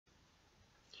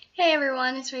Hey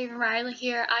everyone, it's Raven Riley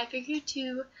here. I figured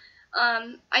to,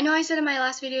 I know I said in my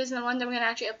last videos and the one that I'm going to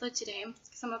actually upload today,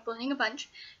 because I'm uploading a bunch,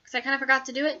 because I kind of forgot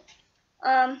to do it,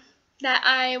 that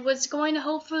I was going to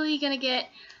hopefully going to get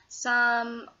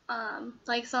some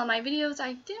likes on my videos.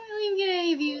 I didn't really even get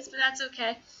any views, but that's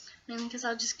okay, mainly because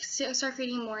I'll just start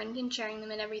creating more and sharing them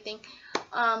and everything.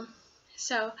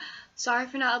 So, sorry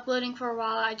for not uploading for a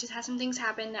while. I just had some things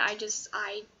happen that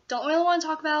I don't really want to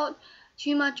talk about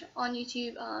too much on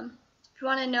YouTube. If you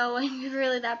want to know and you're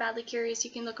really that badly curious, you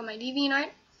can look on my Deviant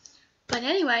Art. But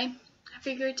anyway, I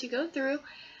figured to go through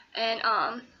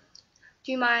and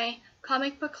do my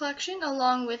comic book collection.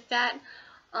 Along with that,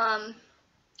 I'm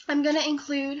going to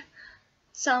include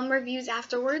some reviews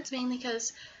afterwards, mainly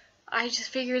because I just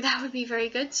figured that would be very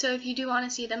good. So if you do want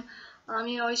to see them,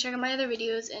 you can always check out my other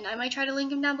videos, and I might try to link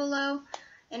them down below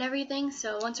and everything,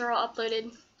 so once they're all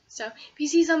uploaded. So if you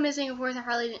see some missing, of course, I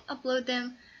probably didn't upload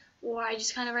them, or I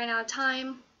just kind of ran out of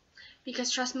time,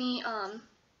 because trust me,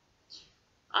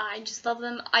 I just love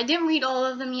them. I didn't read all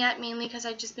of them yet, mainly because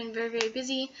I've just been very, very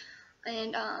busy,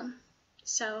 and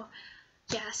so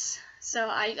yes.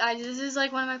 So this is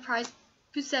like one of my prized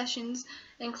possessions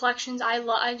and collections.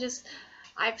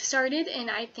 I've started,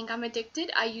 and I think I'm addicted.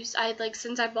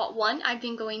 Since I bought one, I've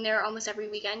been going there almost every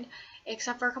weekend,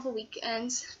 except for a couple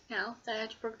weekends now that I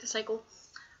broke the cycle,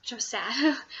 which was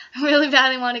sad. I really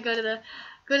badly want to go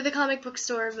to the comic book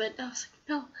store, but I was like,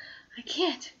 no, I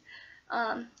can't.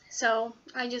 So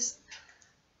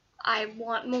I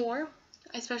want more,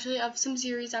 especially of some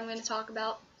series I'm going to talk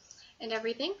about and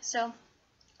everything. So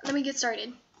let me get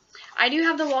started. I do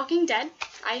have The Walking Dead.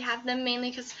 I have them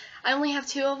mainly because I only have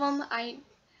 2 of them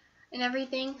and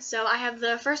everything. So I have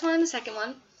the first one and the second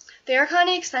one. They are kind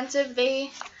of expensive. They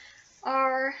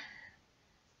are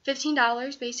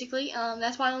 $15 basically.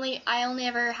 That's why I only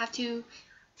ever have to,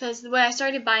 because when I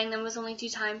started buying them was only 2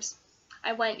 times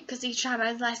I went, because each time,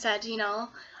 as I said,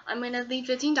 I'm going to leave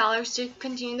 $15 to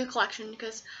continue the collection,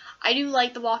 because I do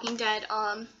like The Walking Dead.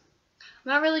 I'm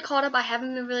not really caught up. I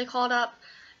haven't been really caught up,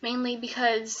 mainly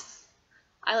because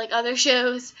I like other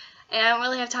shows, and I don't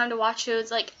really have time to watch shows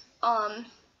like on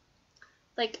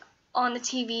the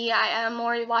TV. I'm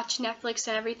more watch Netflix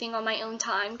and everything on my own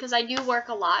time, because I do work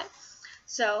a lot.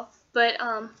 So, but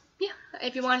yeah,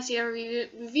 if you want to see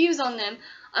reviews on them,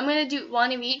 I'm gonna do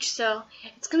one of each, so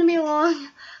it's gonna be a lot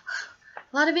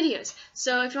of videos.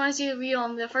 So if you want to see a review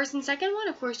on the first and second one,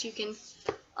 of course you can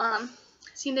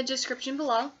see in the description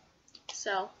below.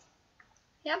 So,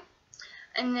 yeah.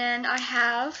 And then I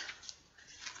have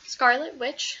Scarlet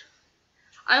Witch.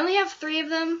 I only have 3 of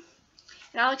them,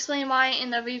 and I'll explain why in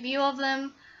the review of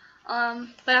them.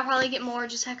 But I'll probably get more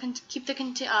just to keep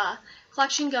the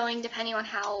collection going, depending on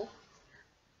how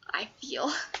I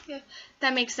feel.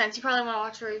 That makes sense. You probably want to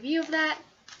watch a review of that.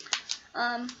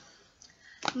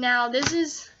 Now this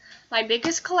is my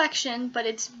biggest collection, but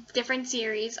it's different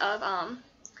series of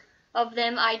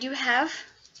them. I do have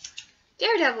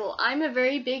Daredevil. I'm a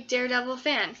very big Daredevil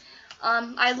fan.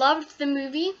 I loved the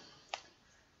movie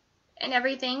and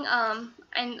everything,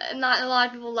 and not a lot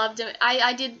of people loved it.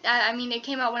 I mean, it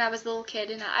came out when I was a little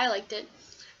kid, and I liked it.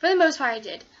 For the most part, I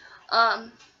did.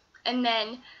 And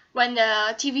then when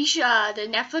the TV show, the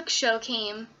Netflix show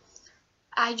came,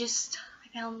 I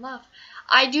fell in love.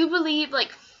 I do believe,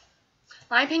 like,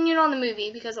 my opinion on the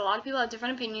movie, because a lot of people have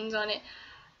different opinions on it.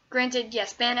 Granted,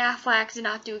 yes, Ben Affleck did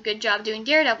not do a good job doing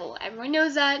Daredevil. Everyone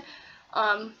knows that.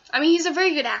 I mean, he's a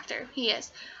very good actor. He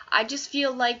is. I just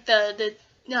feel like I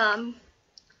know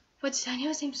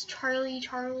his name's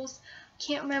Charles.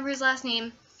 Can't remember his last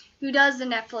name. Who does the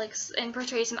Netflix and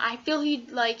portrays him? I feel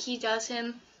he does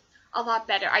him a lot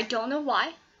better. I don't know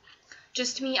why.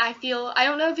 Just to me, I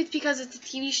don't know if it's because it's a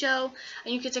TV show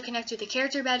and you get to connect with the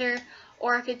character better,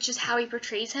 or if it's just how he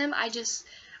portrays him. I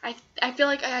feel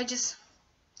like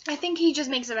I think he just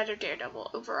makes a better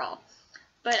Daredevil overall.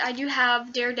 But I do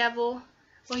have Daredevil.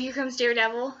 Well, Here Comes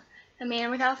Daredevil, The Man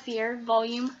Without Fear,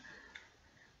 volume,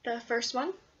 the first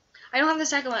one. I don't have the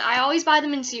second one. I always buy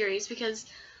them in series because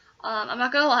I'm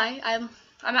not gonna lie, I'm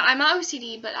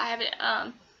OCD, but I have it.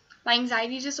 My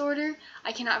anxiety disorder.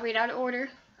 I cannot read out of order.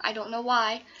 I don't know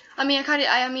why. I mean,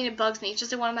 it bugs me. It's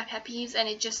just like one of my pet peeves, and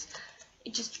it just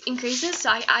increases. So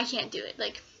I can't do it.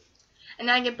 Like, and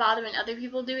then I get bothered when other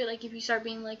people do it. Like, if you start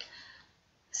being like,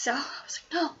 so I was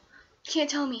like, no, can't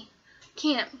tell me,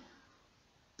 can't.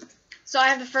 So I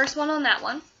have the first one on that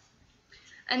one,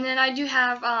 and then I do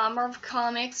have Marvel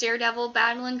Comics, Daredevil,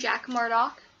 battling Jack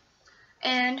Murdock,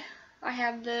 and I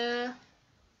have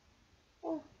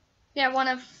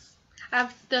I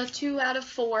have the 2 out of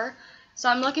 4. So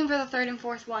I'm looking for the 3rd and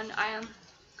 4th one. And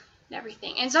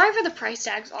everything. And sorry for the price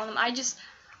tags on them.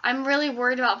 I'm really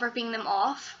worried about ripping them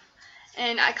off.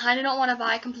 And I kind of don't want to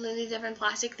buy completely different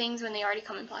plastic things when they already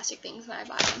come in plastic things when I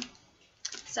buy them.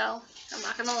 So, I'm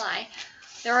not going to lie.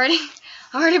 I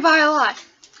already buy a lot.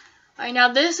 Alright,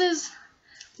 now this is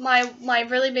my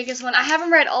really biggest one. I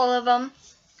haven't read all of them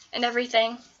and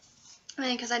everything.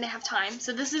 Because I didn't have time.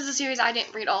 So this is a series I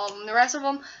didn't read all of them. The rest of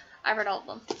them, I read all of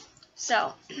them.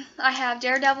 So, I have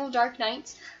Daredevil, Dark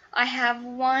Knights. I have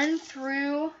 1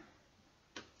 through...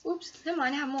 Oops, never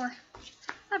mind, I have more.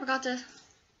 I forgot to...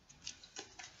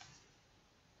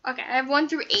 Okay, I have 1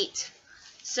 through 8.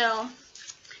 So,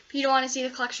 if you don't want to see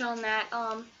the collection on that,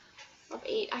 of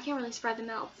 8, I can't really spread them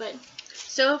out. But,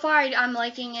 so far, I'm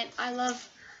liking it. I love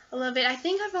it. I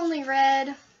think I've only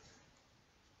read...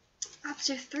 up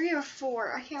to 3 or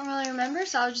 4. I can't really remember,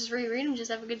 so I'll just reread them, just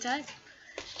have a good time.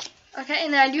 Okay,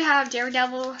 and then I do have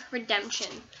Daredevil Redemption.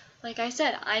 Like I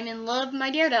said, I'm in love with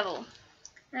my Daredevil.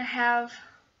 I have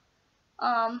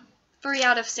 3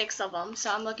 out of 6 of them,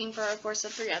 so I'm looking for, of course, the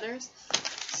 3 others.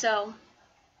 So,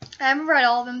 I haven't read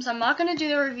all of them, so I'm not going to do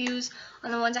the reviews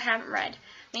on the ones I haven't read.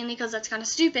 Mainly because that's kind of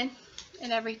stupid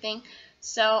and everything.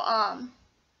 So,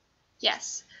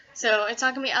 yes. So it's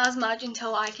not going to be as much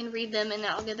until I can read them and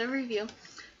then I'll give the review.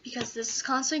 Because this is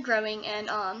constantly growing and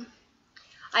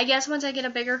I guess once I get a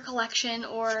bigger collection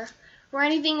or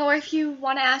anything, or if you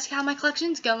want to ask how my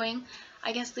collection's going,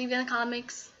 I guess leave in the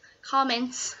comments,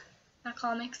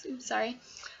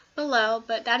 below.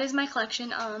 But that is my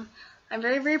collection. I'm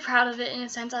very, very proud of it in a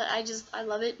sense. I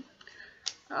love it.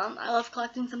 I love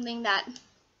collecting something that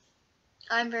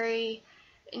I'm very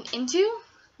into.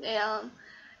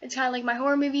 It's kind of like my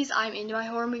horror movies. I'm into my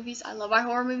horror movies. I love my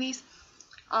horror movies.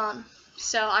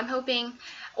 So I'm hoping,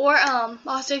 or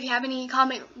also if you have any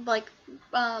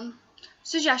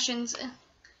suggestions,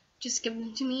 just give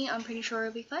them to me. I'm pretty sure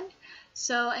it'll be fun.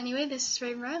 So anyway, this is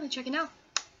Raven Riley checking out.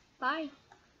 Bye.